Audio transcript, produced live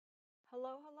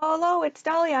Hello, it's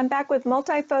Dolly. I'm back with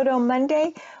Multi-Photo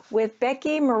Monday with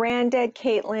Becky, Miranda,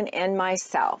 Katelyn, and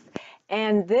myself.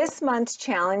 And this month's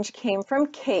challenge came from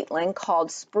Katelyn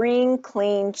called Spring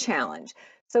Clean Challenge.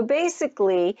 So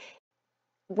basically,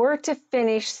 we're to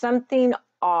finish something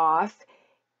off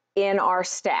in our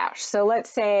stash. So let's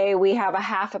say we have a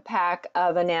half a pack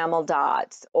of enamel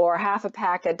dots or half a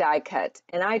pack of die cuts.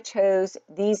 And I chose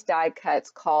these die cuts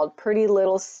called Pretty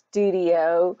Little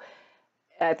Studio.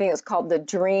 I think it's called the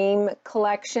Dream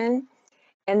Collection.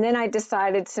 And then I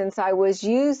decided, since I was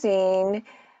using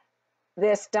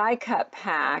this die cut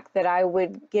pack, that I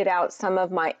would get out some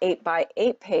of my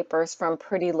 8x8 papers from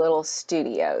Pretty Little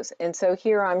Studios. And so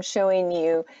here I'm showing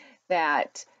you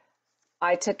that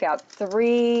I took out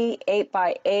 3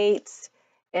 8x8s.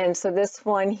 And so this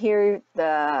one here,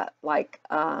 the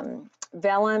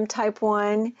vellum type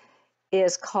one,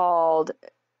 is called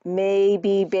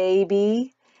Maybe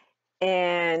Baby.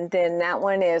 And then that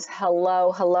one is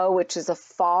Hello, Hello, which is a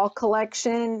fall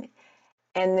collection.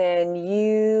 And then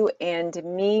You and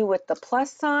Me with the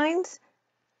plus signs.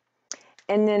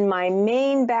 And then my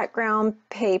main background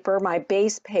paper, my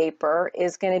base paper,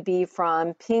 is going to be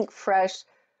from Pink Fresh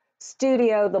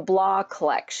Studio, the Blah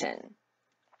collection.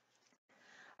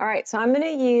 All right, so I'm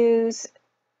going to use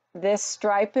this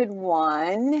striped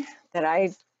one that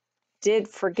I did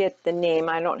forget the name.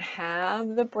 I don't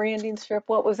have the branding strip.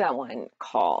 What was that one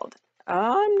called?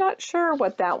 I'm not sure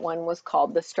what that one was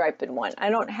called, the striped one.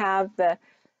 I don't have the,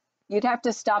 you'd have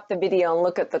to stop the video and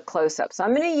look at the close-up. So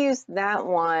I'm going to use that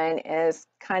one as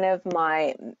kind of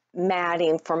my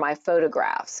matting for my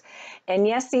photographs. And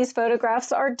yes, these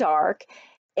photographs are dark.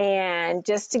 And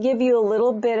just to give you a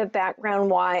little bit of background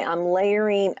why I'm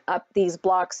layering up these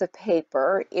blocks of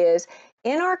paper is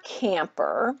in our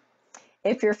camper.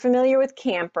 If you're familiar with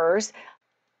campers,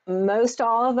 most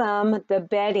all of them, the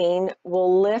bedding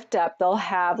will lift up. They'll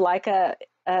have like a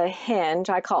hinge.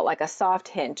 I call it like a soft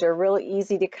hinge. They're really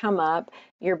easy to come up.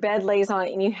 Your bed lays on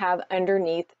it and you have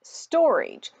underneath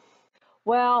storage.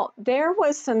 Well, there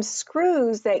was some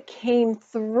screws that came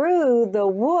through the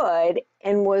wood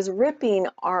and was ripping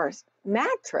our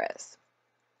mattress.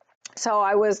 So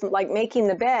I was like making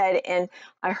the bed and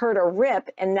I heard a rip,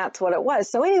 and that's what it was.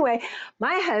 So anyway,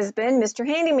 my husband, Mr.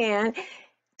 Handyman,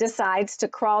 decides to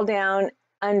crawl down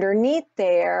underneath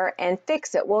there and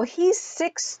fix it. Well, he's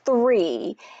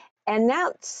 6'3", and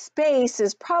that space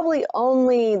is probably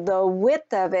only, the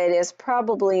width of it is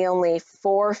probably only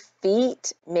 4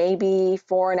 feet, maybe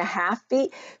 4.5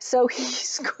 feet. So he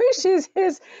squishes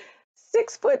his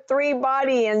 6'3"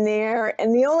 body in there,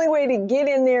 and the only way to get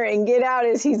in there and get out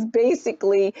is he's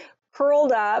basically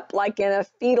curled up like in a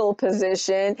fetal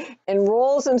position and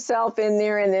rolls himself in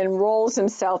there and then rolls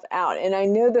himself out. And I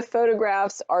know the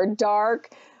photographs are dark,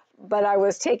 but I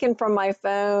was taken from my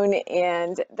phone,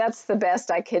 and that's the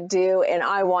best I could do. And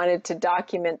I wanted to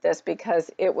document this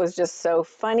because it was just so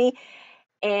funny.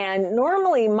 And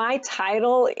normally my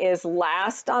title is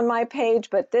last on my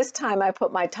page, but this time I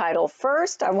put my title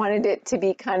first. I wanted it to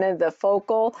be kind of the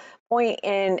focal point,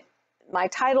 and my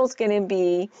title is going to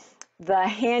be The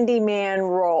Handyman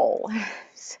Roll.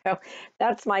 So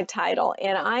that's my title.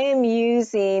 And I am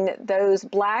using those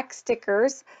black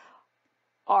stickers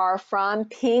are from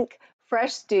Pink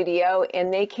Fresh Studio,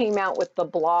 and they came out with the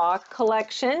Blah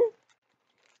collection.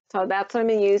 So that's what I'm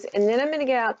going to use. And then I'm going to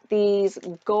get out these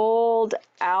gold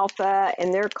alpha,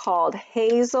 and they're called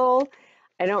Hazel.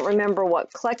 I don't remember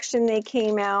what collection they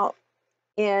came out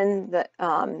in,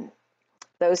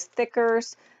 those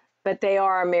thickers, but they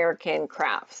are American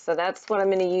crafts. So that's what I'm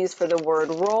going to use for the word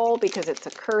roll, because it's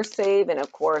a cursive, and of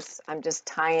course I'm just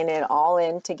tying it all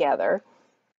in together.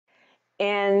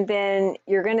 And then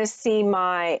you're going to see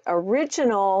my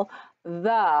original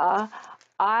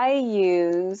I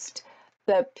used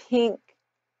the pink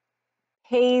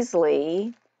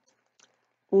paisley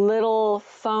little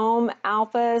foam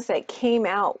alphas that came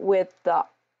out with the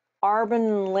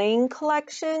Arbon Lane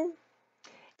collection,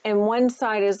 and one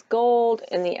side is gold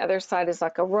and the other side is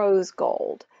like a rose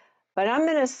gold. But I'm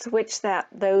going to switch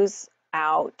those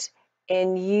out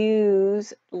and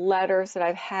use letters that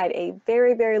I've had a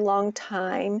very, very long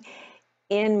time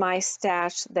in my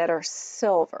stash that are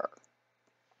silver.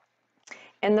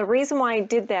 And the reason why I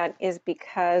did that is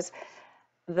because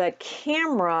the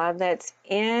camera that's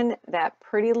in that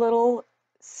Pretty Little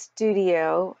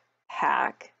Studio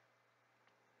pack,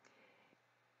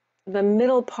 the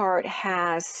middle part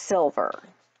has silver.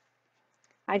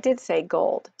 I did say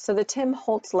gold. So the Tim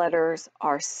Holtz letters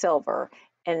are silver,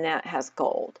 and that has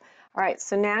gold. All right,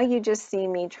 so now you just see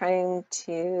me trying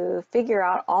to figure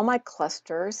out all my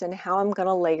clusters and how I'm going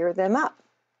to layer them up.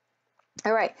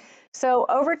 All right, so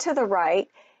over to the right,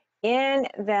 in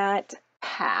that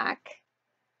pack,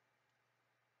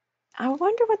 I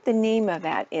wonder what the name of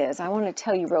that is. I want to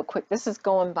tell you real quick. This is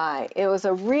going by. It was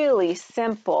a really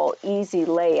simple, easy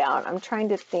layout. I'm trying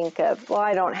to think of, well,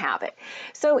 I don't have it.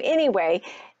 So anyway,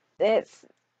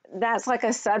 that's like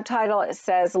a subtitle. It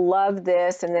says, love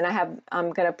this. And then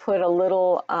I'm going to put a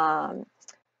little,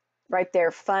 right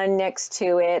there, fun next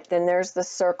to it. Then there's the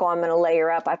circle I'm going to layer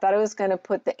up. I thought I was going to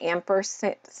put the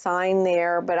ampersand sign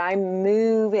there, but I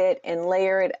move it and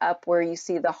layer it up where you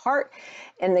see the heart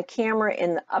and the camera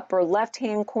in the upper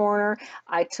left-hand corner.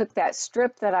 I took that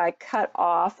strip that I cut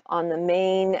off on the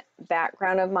main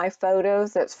background of my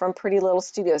photos. That's from Pretty Little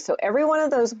Studio. So every one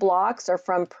of those blocks are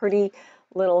from Pretty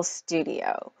Little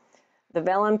Studio. The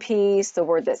vellum piece, the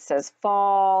word that says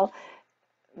fall,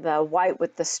 the white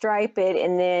with the striped,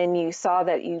 and then you saw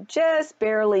that you just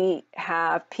barely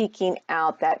have peeking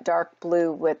out that dark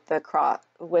blue with the cross,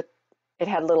 with it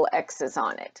had little X's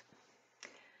on it.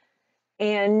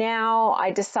 And now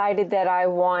I decided that I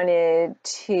wanted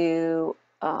to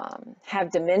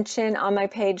have dimension on my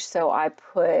page, so I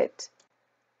put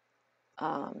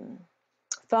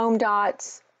foam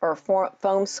dots or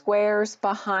foam squares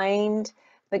behind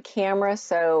the camera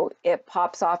so it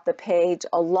pops off the page,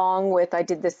 along with, I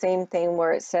did the same thing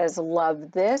where it says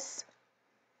love this,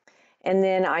 and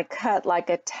then I cut like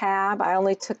a tab. I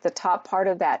only took the top part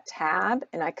of that tab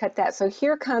and I cut that. So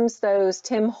here comes those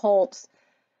Tim Holtz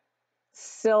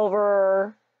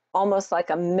silver, almost like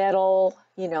a metal,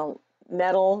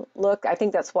 metal look. I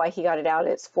think that's why he got it out.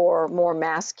 It's for more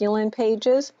masculine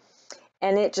pages,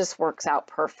 and it just works out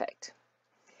perfect.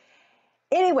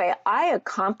 Anyway, I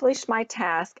accomplished my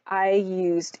task. I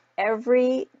used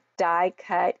every die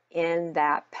cut in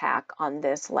that pack on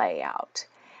this layout.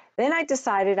 Then I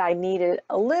decided I needed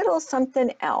a little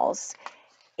something else,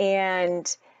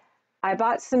 and I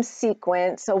bought some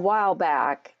sequins a while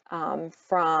back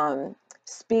from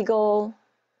Spiegel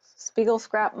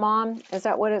Scrap Mom. Is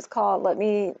that what it's called? Let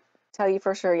me tell you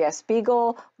for sure. Yes,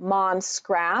 Spiegel Mom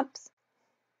Scraps.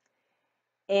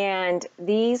 And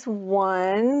these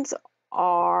ones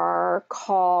are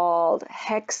called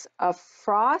Hex of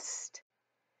Frost.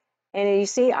 And you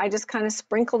see, I just kind of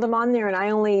sprinkled them on there, and I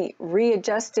only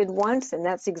readjusted once, and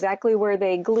that's exactly where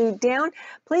they glued down.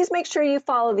 Please make sure you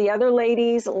follow the other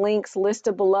ladies' links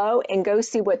listed below and go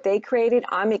see what they created.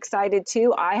 I'm excited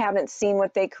too. I haven't seen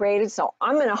what they created, so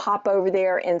I'm going to hop over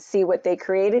there and see what they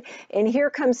created. And here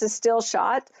comes the still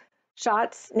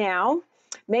shots now.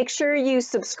 Make sure you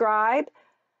subscribe,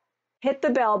 hit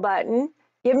the bell button,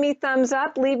 give me thumbs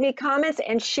up, leave me comments,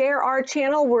 and share our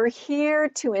channel. We're here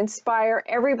to inspire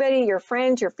everybody, your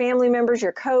friends, your family members,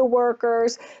 your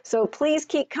co-workers. So please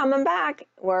keep coming back.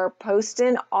 We're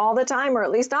posting all the time, or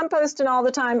at least I'm posting all the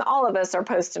time. All of us are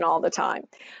posting all the time.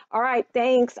 All right,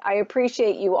 thanks. I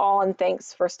appreciate you all, and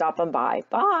thanks for stopping by.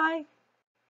 Bye.